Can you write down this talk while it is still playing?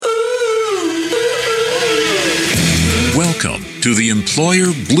to the Employer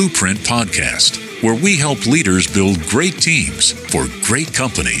Blueprint Podcast, where we help leaders build great teams for great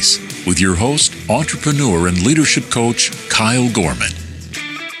companies with your host, entrepreneur and leadership coach, Kyle Gorman.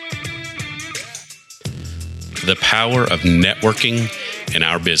 The power of networking in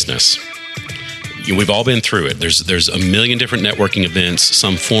our business. We've all been through it. There's a million different networking events,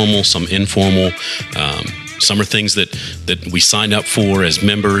 some formal, some informal. Some are things that we sign up for as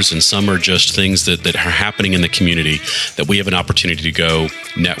members, and some are just things that are happening in the community that we have an opportunity to go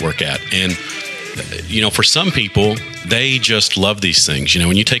network at. And for some people, they just love these things.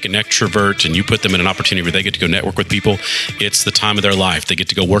 When you take an extrovert and you put them in an opportunity where they get to go network with people, it's the time of their life. They get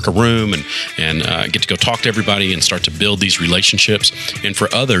to go work a room and get to go talk to everybody and start to build these relationships. And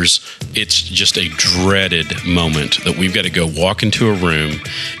for others, it's just a dreaded moment that we've got to go walk into a room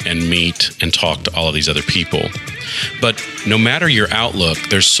and meet and talk to all of these other people. But no matter your outlook,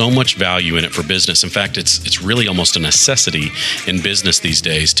 there's so much value in it for business. In fact, it's really almost a necessity in business these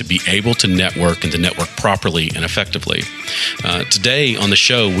days to be able to network and to network properly and effectively. Today on the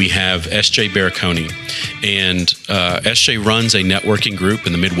show, we have S.J. Baraconi, and S.J. runs a networking group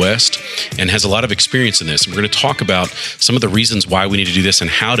in the Midwest and has a lot of experience in this. And we're going to talk about some of the reasons why we need to do this and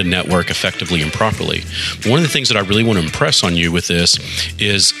how to network effectively and properly. One of the things that I really want to impress on you with this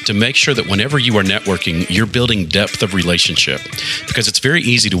is to make sure that whenever you are networking, you're building depth of relationship, because it's very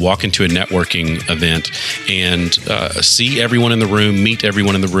easy to walk into a networking event and see everyone in the room, meet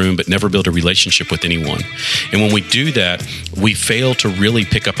everyone in the room, but never build a relationship with anyone. And when we do that, we fail to really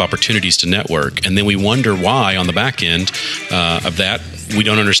pick up opportunities to network. And then we wonder why on the back end of that, we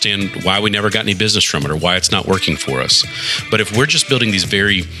don't understand why we never got any business from it or why it's not working for us. But if we're just building these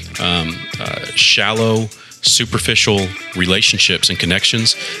very shallow, superficial relationships and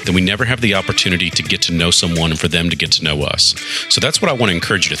connections, then we never have the opportunity to get to know someone and for them to get to know us. So that's what I want to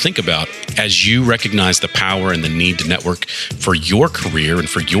encourage you to think about as you recognize the power and the need to network for your career and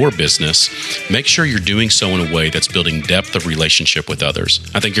for your business. Make sure you're doing so in a way that's building depth of relationship with others.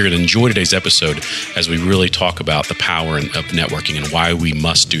 I think you're going to enjoy today's episode as we really talk about the power of networking and why we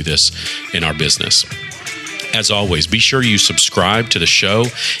must do this in our business. As always, be sure you subscribe to the show.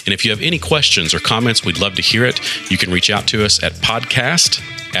 And if you have any questions or comments, we'd love to hear it. You can reach out to us at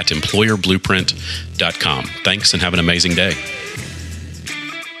podcast@employerblueprint.com. Thanks and have an amazing day.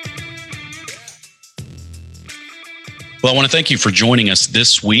 Well, I want to thank you for joining us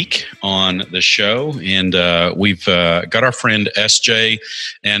this week on the show. And we've got our friend S.J.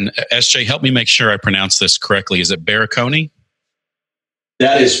 And S.J., help me make sure I pronounce this correctly. Is it Baraconi?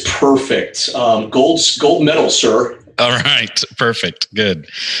 That is perfect. Gold medal, sir. All right. Perfect. Good.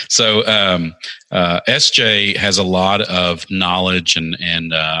 So SJ has a lot of knowledge and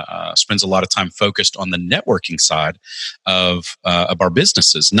spends a lot of time focused on the networking side of our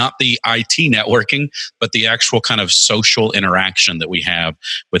businesses, not the IT networking, but the actual kind of social interaction that we have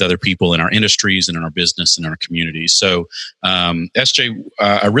with other people in our industries and in our business and in our communities. So SJ,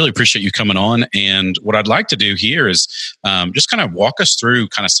 I really appreciate you coming on. And what I'd like to do here is just kind of walk us through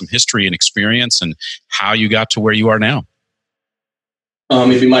kind of some history and experience and how you got to where you are now.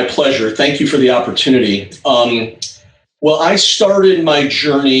 It'd be my pleasure. Thank you for the opportunity. Well, I started my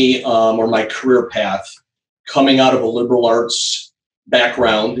journey or my career path coming out of a liberal arts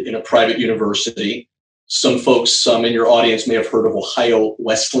background in a private university. Some folks in your audience may have heard of Ohio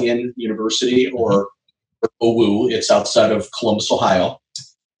Wesleyan University or OWU. It's outside of Columbus, Ohio.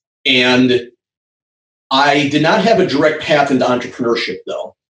 And I did not have a direct path into entrepreneurship,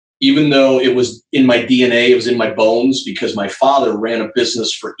 though. Even though it was in my DNA, it was in my bones, because my father ran a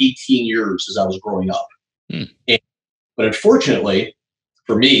business for 18 years as I was growing up. But unfortunately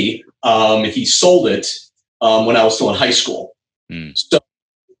for me, he sold it when I was still in high school. So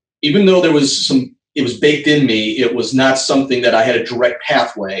even though it was baked in me, it was not something that I had a direct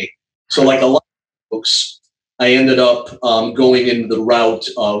pathway. So like a lot of folks, I ended up going into the route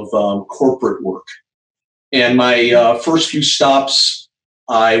of corporate work. And my first few stops,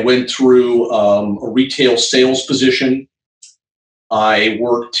 I went through a retail sales position. I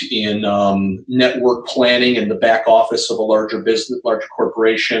worked in network planning in the back office of a larger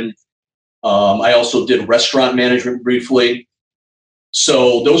corporation. I also did restaurant management briefly.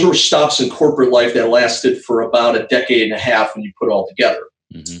 So those were stops in corporate life that lasted for about a decade and a half when you put it all together.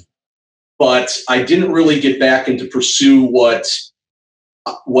 Mm-hmm. But I didn't really get back into pursue what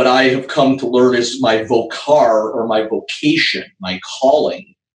I have come to learn is my vocar or my vocation, my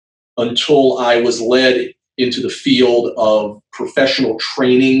calling, until I was led into the field of professional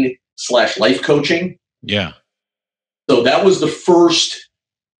training / life coaching. Yeah. So that was the first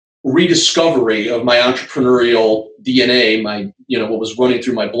rediscovery of my entrepreneurial DNA, what was running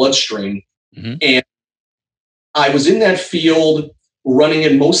through my bloodstream. Mm-hmm. And I was in that field running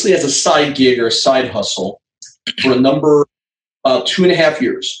it mostly as a side gig or a side hustle for a number of 2.5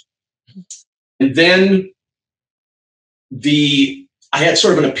 years. And then I had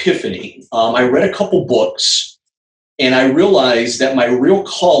sort of an epiphany. I read a couple books, and I realized that my real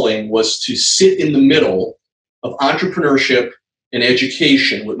calling was to sit in the middle of entrepreneurship and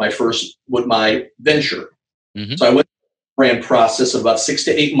education with my venture. Mm-hmm. So I went through the brand process of about 6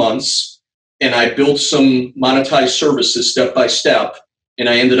 to 8 months, and I built some monetized services step by step, and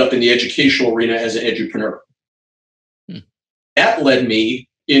I ended up in the educational arena as an edupreneur. That led me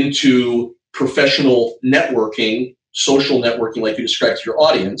into professional networking, social networking, like you described to your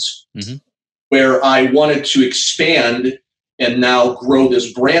audience, mm-hmm. where I wanted to expand and now grow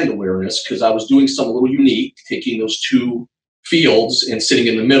this brand awareness because I was doing something a little unique, taking those two fields and sitting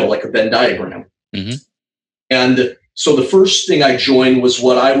in the middle like a Venn diagram. Mm-hmm. And so the first thing I joined was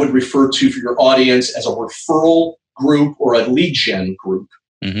what I would refer to for your audience as a referral group or a lead gen group.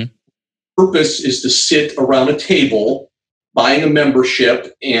 Mm-hmm. Purpose is to sit around a table, buying a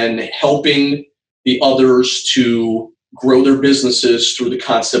membership and helping the others to grow their businesses through the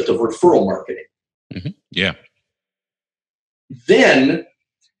concept of referral marketing. Mm-hmm. Yeah. Then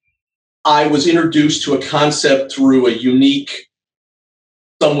I was introduced to a concept through a unique,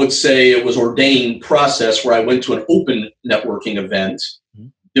 some would say it was ordained process, where I went to an open networking event, mm-hmm.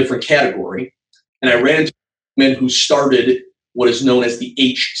 different category, and I ran into men who started what is known as the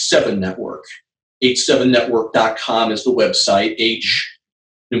H7 Network. H7network.com is the website,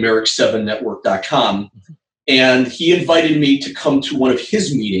 H7network.com. And he invited me to come to one of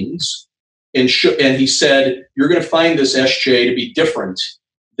his meetings, and he said, you're going to find this, SJ, to be different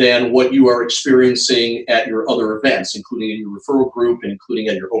than what you are experiencing at your other events, including in your referral group and including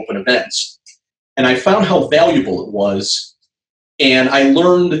at your open events. And I found how valuable it was. And I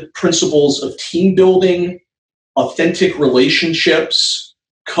learned principles of team building, authentic relationships.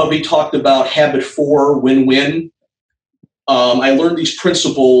 Covey talked about habit 4, win-win. I learned these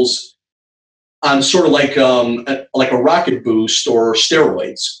principles on sort of like a rocket boost or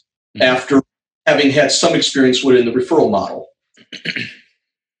steroids mm-hmm. after having had some experience with it in the referral model.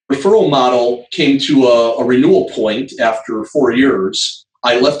 Referral model came to a renewal point after 4 years.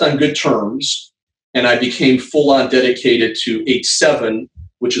 I left on good terms, and I became full-on dedicated to H7,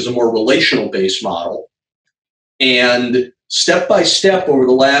 which is a more relational-based model. And step by step over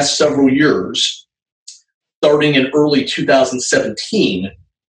the last several years, starting in early 2017,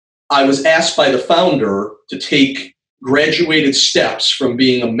 I was asked by the founder to take graduated steps from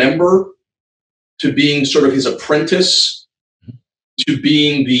being a member to being sort of his apprentice to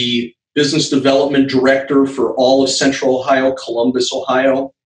being the business development director for all of Central Ohio, Columbus,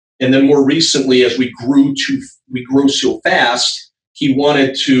 Ohio. And then more recently, as we grew so fast, he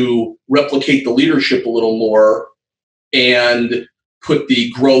wanted to replicate the leadership a little more and put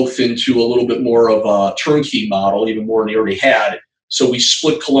the growth into a little bit more of a turnkey model, even more than he already had. So we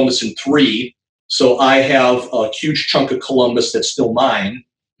split Columbus in 3. So I have a huge chunk of Columbus that's still mine.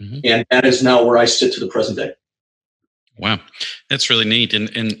 Mm-hmm. And that is now where I sit to the present day. Wow. That's really neat. And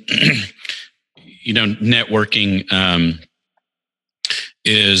you know, networking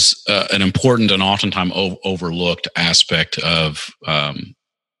is an important and oftentimes overlooked aspect of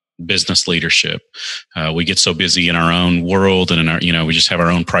business leadership. We get so busy in our own world and in our, we just have our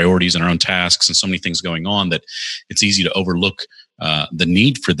own priorities and our own tasks and so many things going on that it's easy to overlook the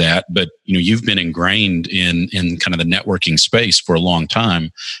need for that. But, you've been ingrained in kind of the networking space for a long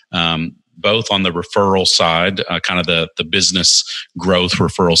time, both on the referral side, kind of the business growth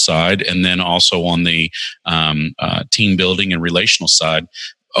referral side, and then also on the team building and relational side.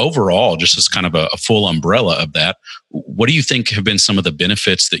 Overall, just as kind of a full umbrella of that, what do you think have been some of the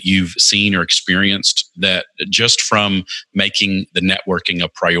benefits that you've seen or experienced that just from making the networking a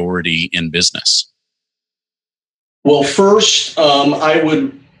priority in business? Well, first, I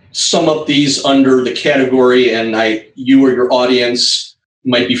would sum up these under the category, and you or your audience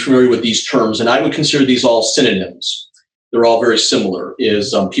might be familiar with these terms, and I would consider these all synonyms. They're all very similar,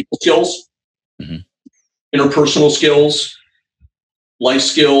 is people skills, mm-hmm. interpersonal skills, life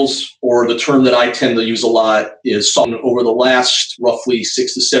skills, or the term that I tend to use a lot is something over the last roughly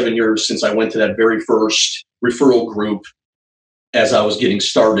 6 to 7 years since I went to that very first referral group as I was getting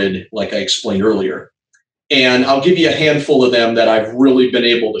started, like I explained earlier. And I'll give you a handful of them that I've really been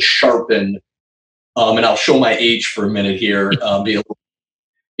able to sharpen, and I'll show my age for a minute here,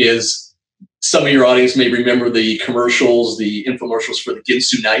 is some of your audience may remember the commercials, the infomercials for the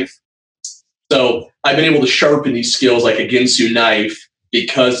Ginsu knife. So I've been able to sharpen these skills like a Ginsu knife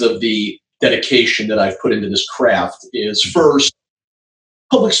because of the dedication that I've put into this craft. Is first,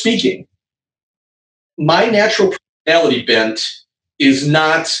 public speaking. my natural personality bent is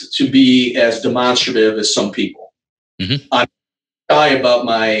not to be as demonstrative as some people. Mm-hmm. I'm shy about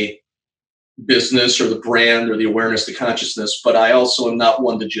my business or the brand or the awareness, the consciousness, but I also am not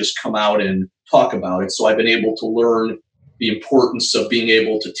one to just come out and talk about it. So I've been able to learn the importance of being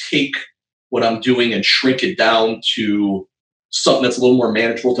able to take what I'm doing and shrink it down to something that's a little more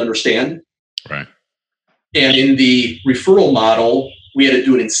manageable to understand. Right. And in the referral model, we had to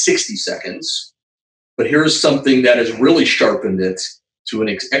do it in 60 seconds. But here's something that has really sharpened it to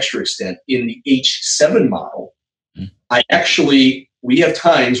an extra extent. In the H7 model, we have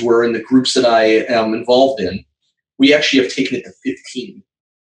times where in the groups that I am involved in, we actually have taken it to 15.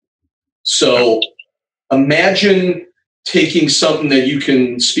 So imagine taking something that you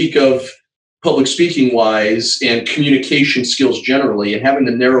can speak of public speaking wise and communication skills generally and having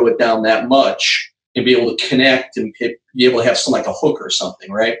to narrow it down that much and be able to connect and be able to have some like a hook or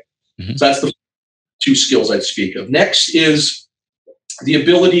something, right? Mm-hmm. So that's the two skills I'd speak of. Next is the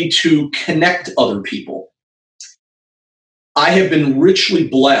ability to connect other people. I have been richly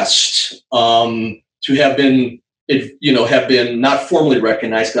blessed to have been not formally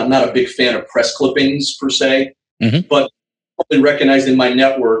recognized, because I'm not a big fan of press clippings per se, mm-hmm. but formally recognized in my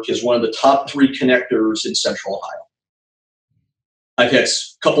network as one of the top 3 connectors in Central Ohio. I've had a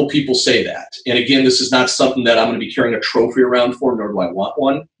couple people say that. And again, this is not something that I'm going to be carrying a trophy around for, nor do I want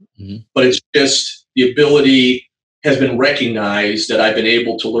one. Mm-hmm. But it's just the ability has been recognized that I've been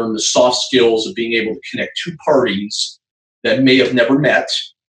able to learn the soft skills of being able to connect 2 parties that may have never met.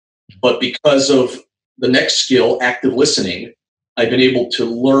 But because of the next skill, active listening, I've been able to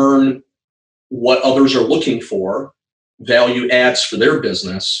learn what others are looking for, value adds for their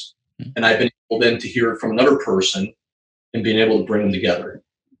business. And I've been able then to hear it from another person and being able to bring them together.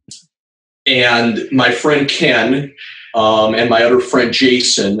 And my friend Ken and my other friend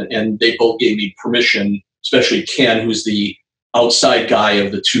Jason, and they both gave me permission, especially Ken, who's the outside guy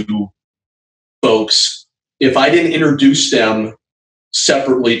of the 2 folks. If I didn't introduce them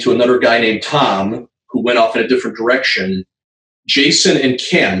separately to another guy named Tom, who went off in a different direction, Jason and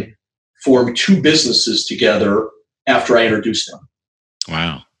Ken formed 2 businesses together after I introduced them.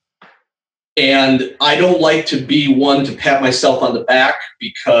 Wow. And I don't like to be one to pat myself on the back,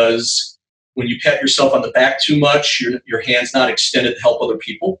 because when you pat yourself on the back too much, your hand's not extended to help other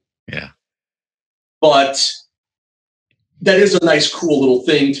people. Yeah. But that is a nice, cool little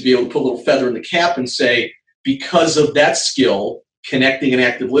thing to be able to put a little feather in the cap and say, because of that skill, connecting and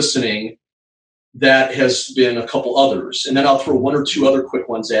active listening, that has been a couple others. And then I'll throw 1 or 2 other quick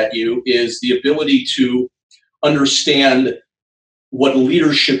ones at you, is the ability to understand what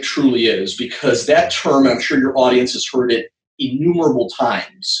leadership truly is, because that term, I'm sure your audience has heard it innumerable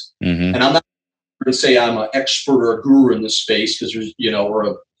times. Mm-hmm. And I'm not going to say I'm an expert or a guru in this space, because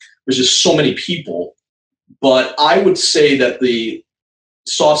there's just so many people. But I would say that the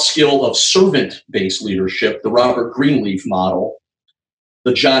soft skill of servant-based leadership, the Robert Greenleaf model,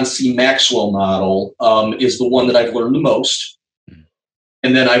 the John C. Maxwell model, is the one that I've learned the most.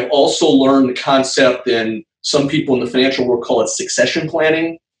 And then I've also learned the concept, and some people in the financial world call it succession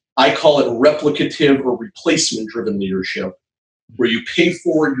planning. I call it replicative or replacement-driven leadership, where you pay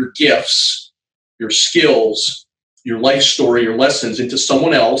forward your gifts, your skills, your life story, your lessons into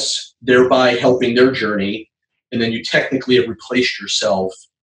someone else, thereby helping their journey. And then you technically have replaced yourself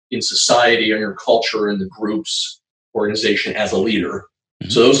in society and your culture and the group's organization as a leader. Mm-hmm.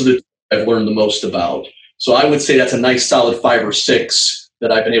 So those are the I've learned the most about. So I would say that's a nice solid 5 or 6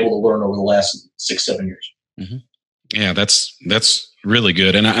 that I've been able to learn over the last 6-7 years. Mm-hmm. Yeah, that's really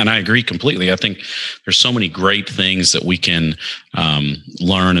good. And I agree completely. I think there's so many great things that we can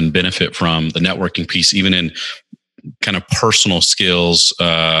learn and benefit from the networking piece, even in kind of personal skills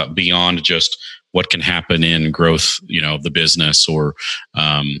beyond just what can happen in growth, the business or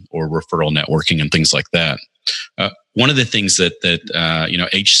referral networking and things like that. One of the things that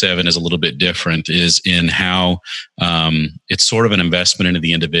H7 is a little bit different is in how it's sort of an investment into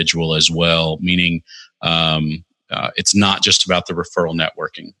the individual as well, meaning it's not just about the referral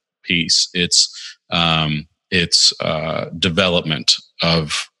networking piece. It's development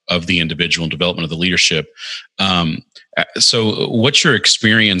of the individual and development of the leadership. So what's your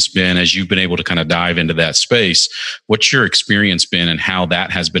experience been as you've been able to kind of dive into that space? What's your experience been and how that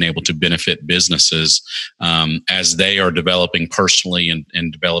has been able to benefit businesses as they are developing personally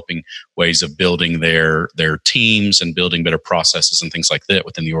and developing ways of building their teams and building better processes and things like that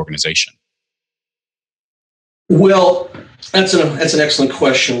within the organization? Well, that's an excellent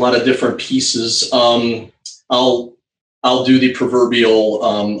question. A lot of different pieces. I'll do the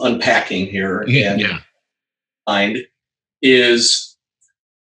proverbial unpacking here. Yeah. Mind is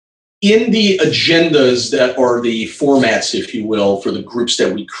in the agendas that are the formats, if you will, for the groups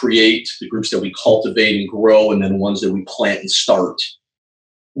that we create, the groups that we cultivate and grow, and then ones that we plant and start,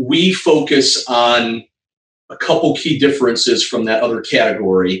 we focus on a couple key differences from that other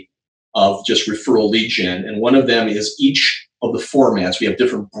category of just referral lead gen. And one of them is each of the formats. We have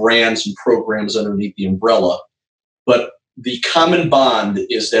different brands and programs underneath the umbrella. But the common bond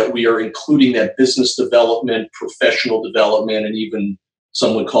is that we are including that business development, professional development, and even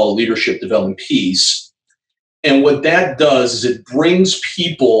some would call leadership development piece. And what that does is it brings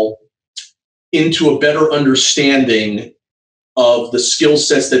people into a better understanding of the skill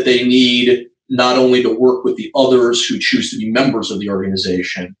sets that they need, not only to work with the others who choose to be members of the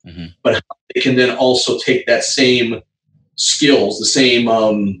organization, but how they can then also take that same skills, the same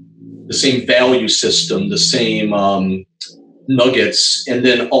value system, the same nuggets, and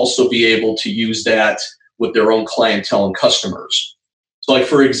then also be able to use that with their own clientele and customers. So, like,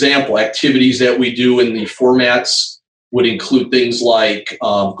 for example, activities that we do in the formats would include things like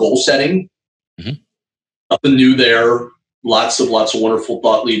goal setting. Nothing new there. Lots of wonderful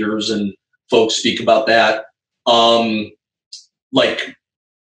thought leaders and folks speak about that. Like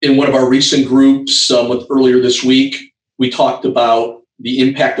in one of our recent groups earlier this week, we talked about the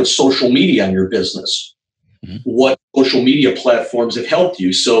impact of social media on your business. What social media platforms have helped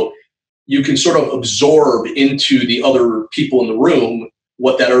you. So you can sort of absorb into the other people in the room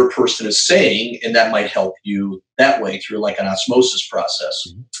what that other person is saying, and that might help you that way through like an osmosis process.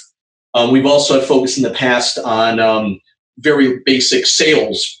 We've also had focused in the past on very basic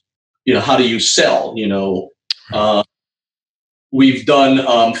sales. How do you sell? We've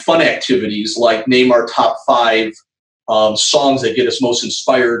done fun activities like name our top 5 songs that get us most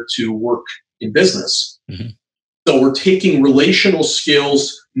inspired to work in business. So we're taking relational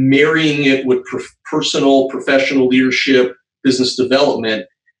skills, marrying it with personal, professional leadership, business development.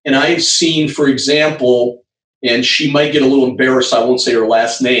 And I've seen, for example, and she might get a little embarrassed, I won't say her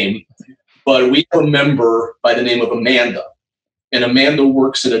last name, but we have a member by the name of Amanda. And Amanda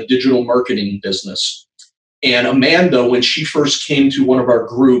works in a digital marketing business. And Amanda, when she first came to one of our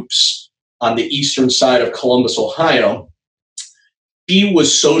groups on the eastern side of Columbus, Ohio, she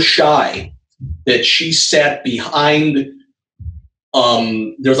was so shy that she sat behind,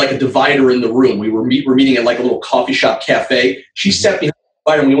 there's like a divider in the room. We're meeting at like a little coffee shop cafe. She sat behind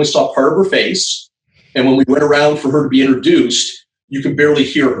the divider and we only saw part of her face. And when we went around for her to be introduced, you could barely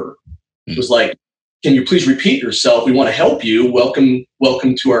hear her. It was like, can you please repeat yourself? We want to help you. Welcome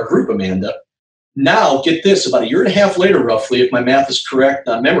to our group, Amanda. Now, get this, about a year and a half later, roughly, if my math is correct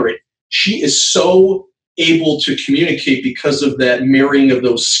on memory, she is so able to communicate because of that marrying of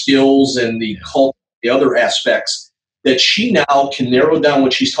those skills and the other aspects that she now can narrow down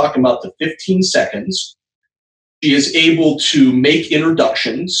what she's talking about to 15 seconds. She is able to make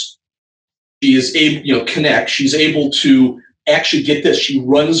introductions. She is able, connect. She's able to actually, get this, she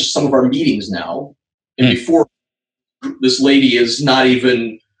runs some of our meetings now. And before, this lady is not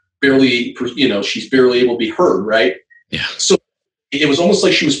even barely, she's barely able to be heard, right? Yeah. So it was almost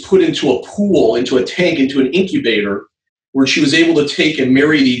like she was put into a pool, into a tank, into an incubator, where she was able to take and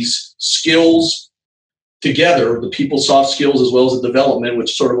marry these skills together, the people soft skills as well as the development,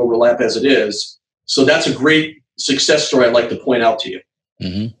 which sort of overlap as it is. So that's a great success story I'd like to point out to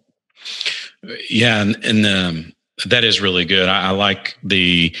you. Yeah, and that is really good. I like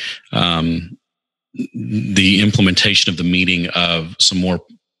the implementation of the meeting of some more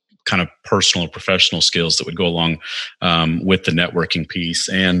kind of personal or professional skills that would go along with the networking piece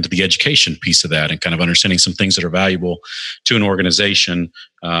and the education piece of that, and kind of understanding some things that are valuable to an organization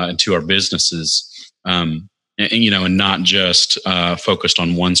and to our businesses, and not just focused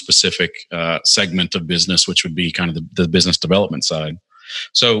on one specific segment of business, which would be kind of the business development side.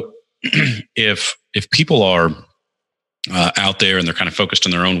 So if people are out there and they're kind of focused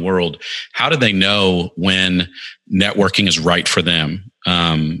in their own world, how do they know when networking is right for them?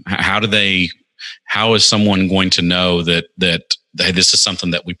 How is someone going to know that hey, this is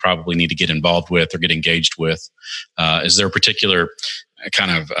something that we probably need to get involved with or get engaged with? Is there a particular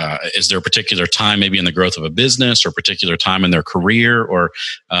time maybe in the growth of a business, or a particular time in their career, or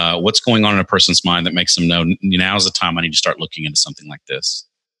what's going on in a person's mind that makes them know now's the time I need to start looking into something like this?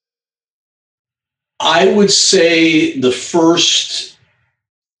 I would say the first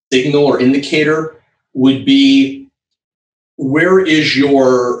signal or indicator would be, where is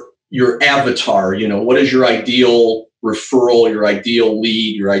your avatar? What is your ideal referral, your ideal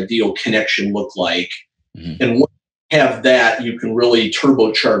lead, your ideal connection look like? And once you have that, you can really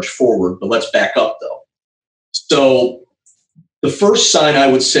turbocharge forward. But let's back up though. So the first sign I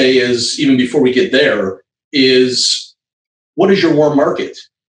would say is, even before we get there, is what is your warm market?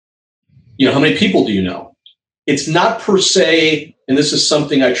 how many people do you know? It's not per se, and this is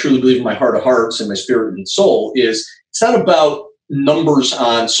something I truly believe in my heart of hearts and my spirit and soul, is it's not about numbers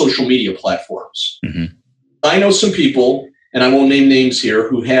on social media platforms. Mm-hmm. I know some people, and I won't name names here,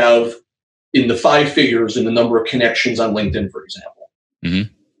 who have in the 5 figures in the number of connections on LinkedIn, for example.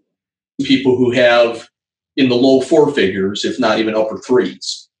 Mm-hmm. People who have in the low 4 figures, if not even upper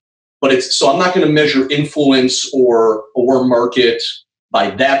 3s. But so I'm not going to measure influence or a warm market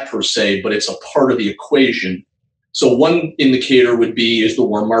by that per se, but it's a part of the equation. So one indicator would be is the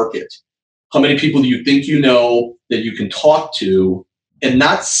warm market. How many people do you think you know that you can talk to and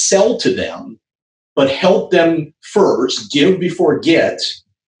not sell to them, but help them first, give before get,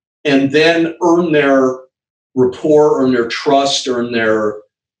 and then earn their rapport, earn their trust, earn their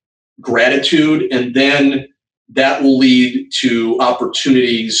gratitude, and then that will lead to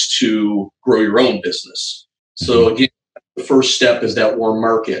opportunities to grow your own business. So again, the first step is that warm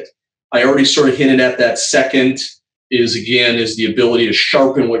market. I already sort of hinted at that. Second is the ability to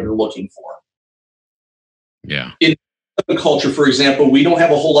sharpen what you're looking for. Yeah. In culture, for example, we don't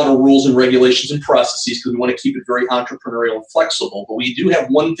have a whole lot of rules and regulations and processes because we want to keep it very entrepreneurial and flexible. But we do have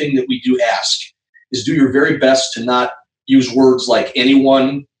one thing that we do ask is do your very best to not use words like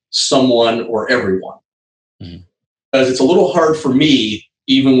anyone, someone, or everyone. Mm-hmm. Because it's a little hard for me,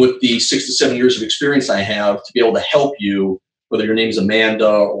 even with the 6 to 7 years of experience I have, to be able to help you, whether your name is Amanda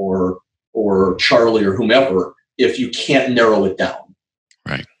or Charlie or whomever, if you can't narrow it down.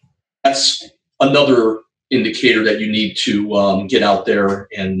 Right. That's another indicator that you need to get out there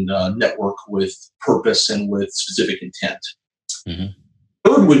and network with purpose and with specific intent. Mm-hmm.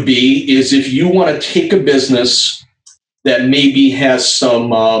 Third would be is if you want to take a business that maybe has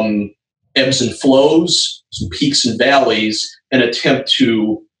some ebbs and flows, some peaks and valleys, and attempt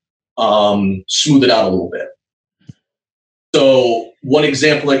to smooth it out a little bit. So one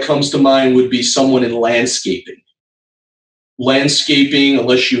example that comes to mind would be someone in landscaping. Landscaping,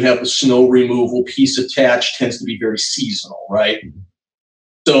 unless you have the snow removal piece attached, tends to be very seasonal, right?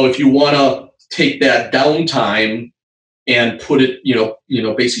 So if you want to take that downtime and put it,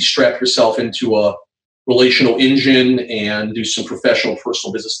 basically strap yourself into a relational engine and do some professional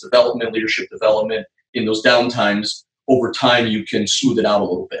personal business development, leadership development in those downtimes, over time you can smooth it out a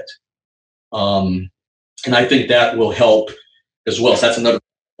little bit. And I think that will help as well. So that's another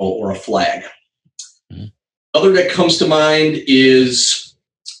or a flag. Mm-hmm. Other that comes to mind is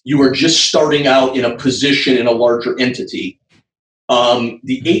you are just starting out in a position in a larger entity.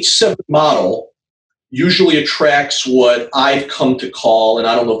 The H7 model usually attracts what I've come to call, and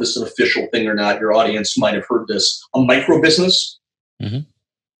I don't know if this is an official thing or not, your audience might have heard this, a micro business. Mm-hmm.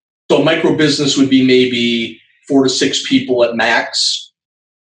 So a micro business would be maybe 4 to 6 people at max.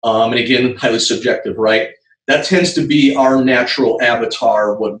 And again, highly subjective, right? That tends to be our natural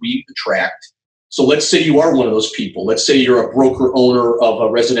avatar, what we attract. So let's say you are one of those people. Let's say you're a broker owner of a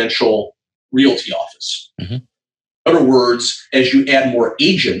residential realty office. Mm-hmm. In other words, as you add more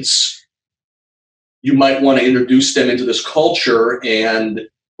agents, you might want to introduce them into this culture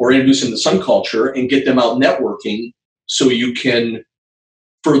or introduce them to some culture and get them out networking so you can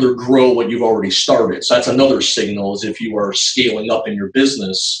further grow what you've already started. So that's another signal is if you are scaling up in your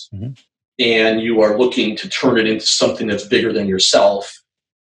business mm-hmm. and you are looking to turn it into something that's bigger than yourself.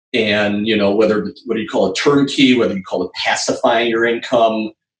 And, whether you call it turnkey, whether you call it pacifying your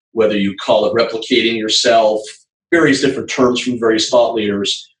income, whether you call it replicating yourself, various different terms from various thought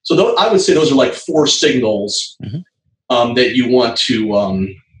leaders. So I would say those are like 4 signals mm-hmm. That you want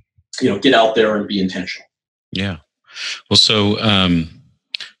to, get out there and be intentional. Yeah. Well, so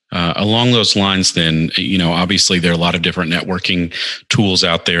along those lines, then, obviously there are a lot of different networking tools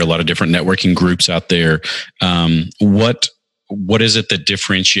out there, a lot of different networking groups out there. What is it that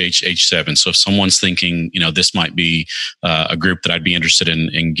differentiates H7? So if someone's thinking, this might be a group that I'd be interested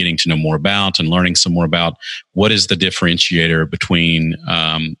in getting to know more about and learning some more about, what is the differentiator between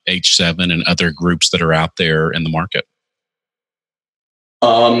H7 and other groups that are out there in the market?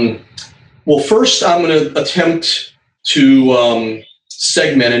 Well, first I'm going to attempt to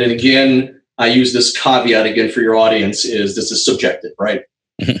segment it. And again, I use this caveat again for your audience is this is subjective, right?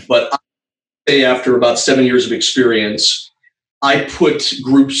 But I say after about 7 years of experience, I put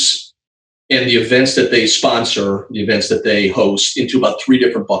groups and the events that they sponsor, the events that they host, into about 3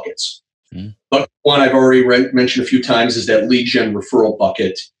 different buckets. Mm. Bucket one I've already mentioned a few times is that lead gen referral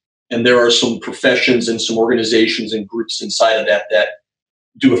bucket. And there are some professions and some organizations and groups inside of that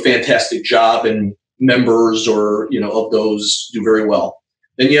do a fantastic job, and members or of those do very well.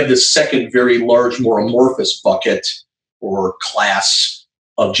 Then you have this second very large, more amorphous bucket or class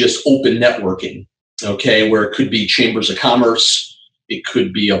of just open networking. Okay, where it could be chambers of commerce, It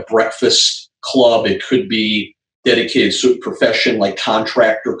could be a breakfast club. It could be dedicated to a profession like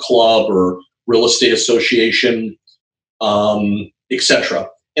contractor club or real estate association, etc.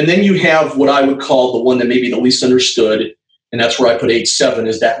 And then you have what I would call the one that may be the least understood, and that's where I put H7,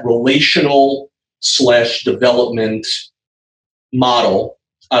 is that relational/development model.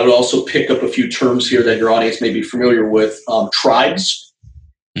 I would also pick up a few terms here that your audience may be familiar with. Tribes.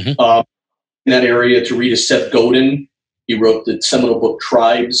 In that area, to read is Seth Godin. He wrote the seminal book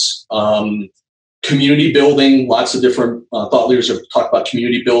Tribes. Community building. Lots of different thought leaders have talked about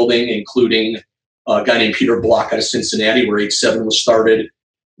community building, including a guy named Peter Block out of Cincinnati, where H7 was started.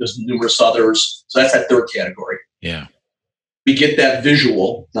 There's numerous others. So that's that third category. Yeah. We get that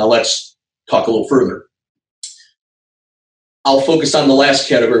visual. Now let's talk a little further. I'll focus on the last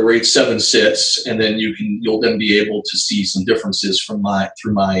category where H7 sits, and then you'll then be able to see some differences through my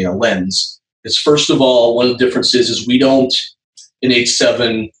lens. Is first of all, one of the differences is we don't in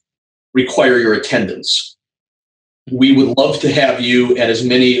H7 require your attendance. We would love to have you at as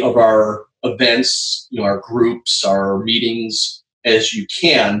many of our events, our groups, our meetings as you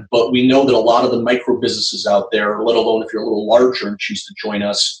can, but we know that a lot of the micro businesses out there, let alone if you're a little larger and choose to join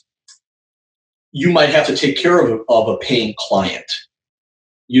us, you might have to take care of a paying client.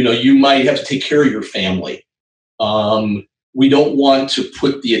 You might have to take care of your family. We don't want to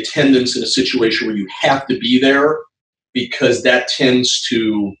put the attendance in a situation where you have to be there, because that tends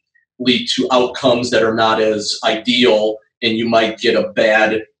to lead to outcomes that are not as ideal, and you might get a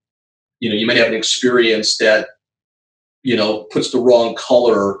bad, you might have an experience that, puts the wrong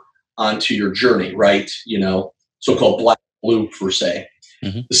color onto your journey, right? So-called black blue per se.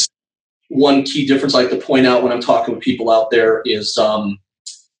 Mm-hmm. One key difference I like to point out when I'm talking with people out there is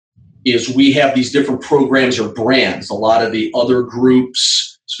we have these different programs or brands. A lot of the other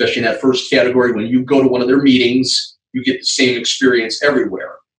groups, especially in that first category, when you go to one of their meetings, you get the same experience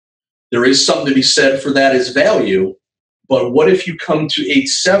everywhere. There is something to be said for that as value, but what if you come to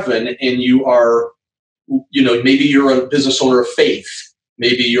H7 and you are, maybe you're a business owner of faith,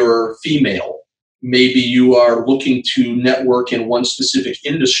 maybe you're female, maybe you are looking to network in one specific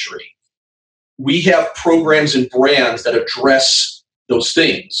industry. We have programs and brands that address those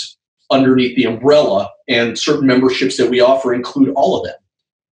things underneath the umbrella, and certain memberships that we offer include all of them.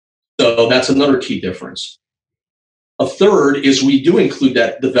 So that's another key difference. A third is we do include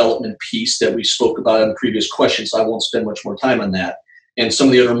that development piece that we spoke about in the previous questions. So I won't spend much more time on that. And some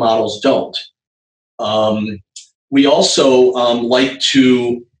of the other models don't. We also like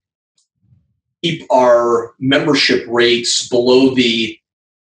to keep our membership rates below the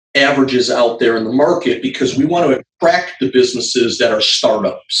averages out there in the market, because we want to attract the businesses that are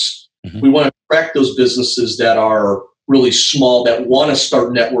startups. Mm-hmm. We want to attract those businesses that are really small, that want to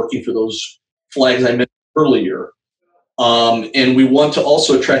start networking for those flags I mentioned earlier. And we want to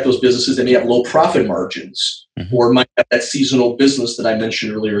also attract those businesses that may have low profit margins, mm-hmm. or might have that seasonal business that I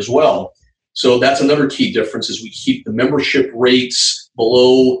mentioned earlier as well. So that's another key difference, is we keep the membership rates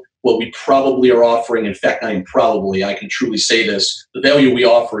below what we probably are offering. In fact, I can truly say this. The value we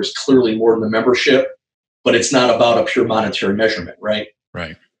offer is clearly more than the membership, but it's not about a pure monetary measurement, right?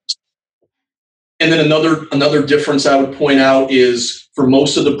 Right. And then another difference I would point out is, for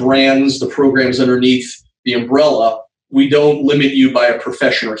most of the brands, the programs underneath the umbrella, we don't limit you by a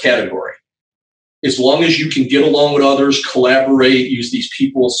profession or category. As long as you can get along with others, collaborate, use these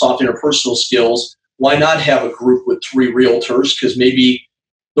people, soft interpersonal skills, why not have a group with 3 realtors? Because maybe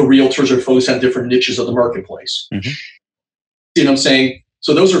the realtors are focused on different niches of the marketplace. Mm-hmm. See what I'm saying?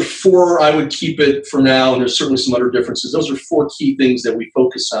 So those are 4, I would keep it for now, and there's certainly some other differences. Those are 4 key things that we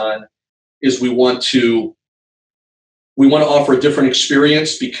focus on, is we want to offer a different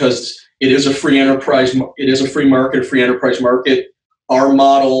experience, because it is a free enterprise. It is a free market, a free enterprise market. Our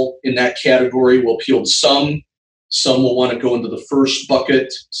model in that category will appeal to some. Some will want to go into the first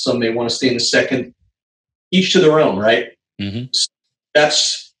bucket. Some may want to stay in the second. Each to their own, right? Mm-hmm. So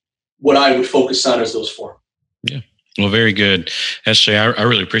that's what I would focus on, as those 4. Yeah. Well, very good. SJ, I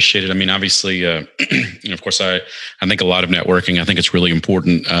really appreciate it. I mean, obviously, of course, I think a lot of networking, I think it's really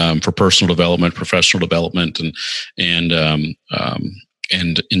important for personal development, professional development, and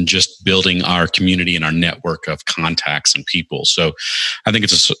in just building our community and our network of contacts and people. So I think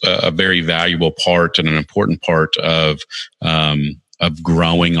it's a very valuable part and an important part of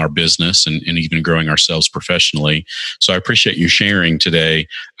growing our business and even growing ourselves professionally. So I appreciate you sharing today.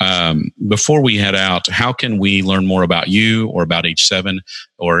 Before we head out, how can we learn more about you or about H7,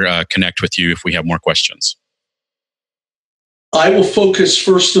 or connect with you if we have more questions? I will focus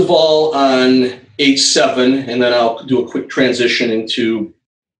first of all on H7, and then I'll do a quick transition into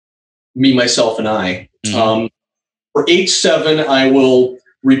me, myself, and I. Mm-hmm. For 8-7, I will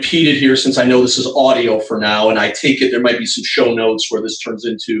repeat it here since I know this is audio for now, and I take it there might be some show notes where this turns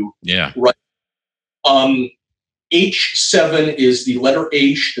into right. H7 is the letter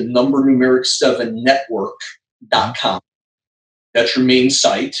H, the number numeric 7 network.com. That's your main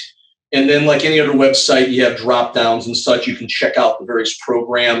site. And then like any other website, you have drop downs and such. You can check out the various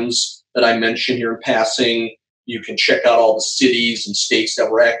programs that I mentioned here in passing. You can check out all the cities and states that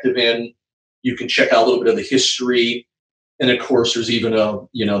we're active in. You can check out a little bit of the history. And of course, there's even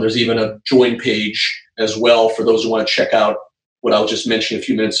a join page as well for those who want to check out what I was just mentioning a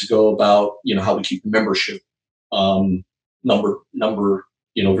few minutes ago about, how we keep the membership number,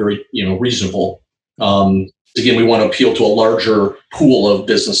 very, reasonable. Again, we want to appeal to a larger pool of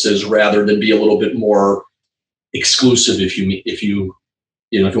businesses rather than be a little bit more exclusive, if you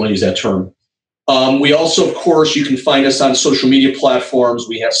want to use that term. We also, of course, you can find us on social media platforms.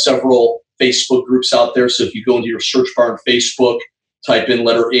 We have several Facebook groups out there. So if you go into your search bar on Facebook, type in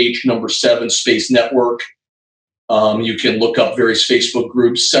letter H, number 7, space network. You can look up various Facebook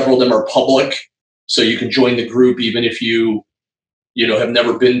groups. Several of them are public, so you can join the group even if you have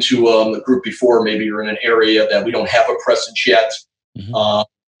never been to the group before. Maybe you're in an area that we don't have a presence yet. Mm-hmm.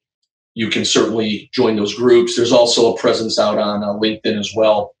 You can certainly join those groups. There's also a presence out on LinkedIn as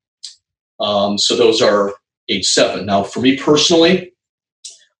well. So those are 8-7. Now, for me personally,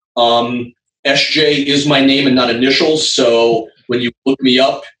 SJ is my name and not initials. So when you look me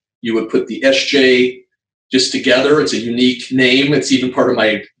up, you would put the SJ just together. It's a unique name. It's even part of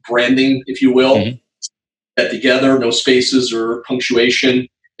my branding, if you will. Mm-hmm. That together, no spaces or punctuation,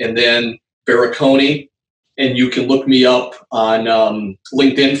 and then Baraconi. And you can look me up on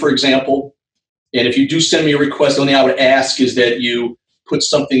LinkedIn, for example. And if you do send me a request, the only thing I would ask is that you put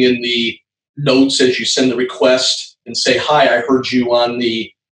something in the notes as you send the request and say, "Hi, I heard you on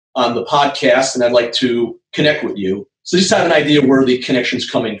the podcast, and I'd like to connect with you." So just have an idea where the connection's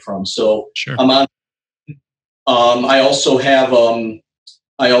coming from. So sure. I'm on. I also have a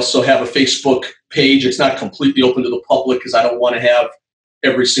Facebook page. It's not completely open to the public because I don't want to have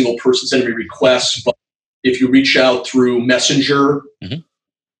every single person send me requests. But if you reach out through Messenger, mm-hmm.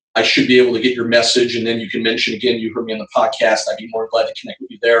 I should be able to get your message, and then you can mention again, you heard me on the podcast. I'd be more glad to connect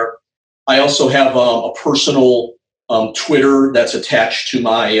with you there. I also have a personal Twitter that's attached to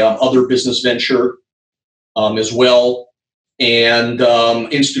my other business venture as well, and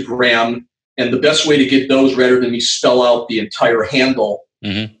Instagram. And the best way to get those, rather than me spell out the entire handle,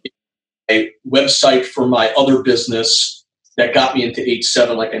 mm-hmm. a website for my other business that got me into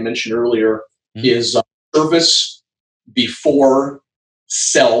 8-7, like I mentioned earlier, mm-hmm. is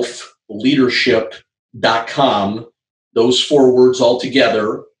servicebeforeselfleadership.com. Those 4 words all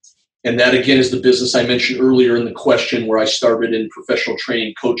together. And that, again, is the business I mentioned earlier in the question where I started in professional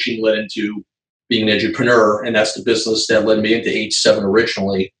training, coaching, led into being an edupreneur. And that's the business that led me into 8-7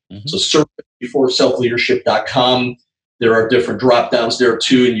 originally. Mm-hmm. So servicebeforeselfleadership.com. There are different drop downs there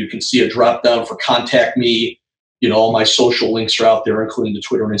too. And you can see a drop down for contact me. All my social links are out there, including the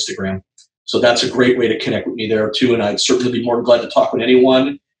Twitter and Instagram. So that's a great way to connect with me there too. And I'd certainly be more than glad to talk with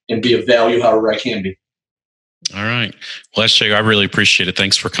anyone and be of value however I can be. All right. Well, SJ, I really appreciate it.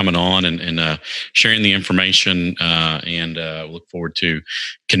 Thanks for coming on and sharing the information and look forward to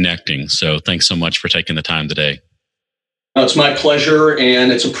connecting. So thanks so much for taking the time today. It's my pleasure,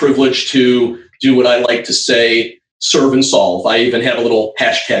 and it's a privilege to do what I like to say, serve and solve. I even have a little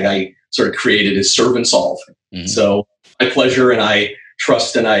hashtag I sort of created is serve and solve. Mm-hmm. So my pleasure, and I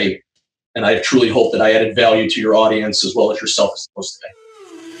trust and I truly hope that I added value to your audience as well as yourself as opposed today.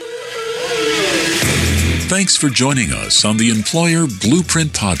 Thanks for joining us on the Employer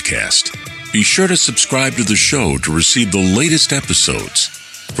Blueprint Podcast. Be sure to subscribe to the show to receive the latest episodes.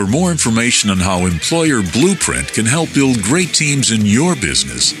 For more information on how Employer Blueprint can help build great teams in your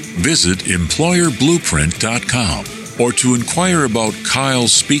business, visit employerblueprint.com. Or to inquire about Kyle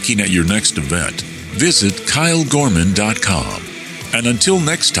speaking at your next event, visit kylegorman.com. And until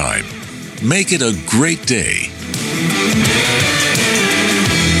next time, make it a great day.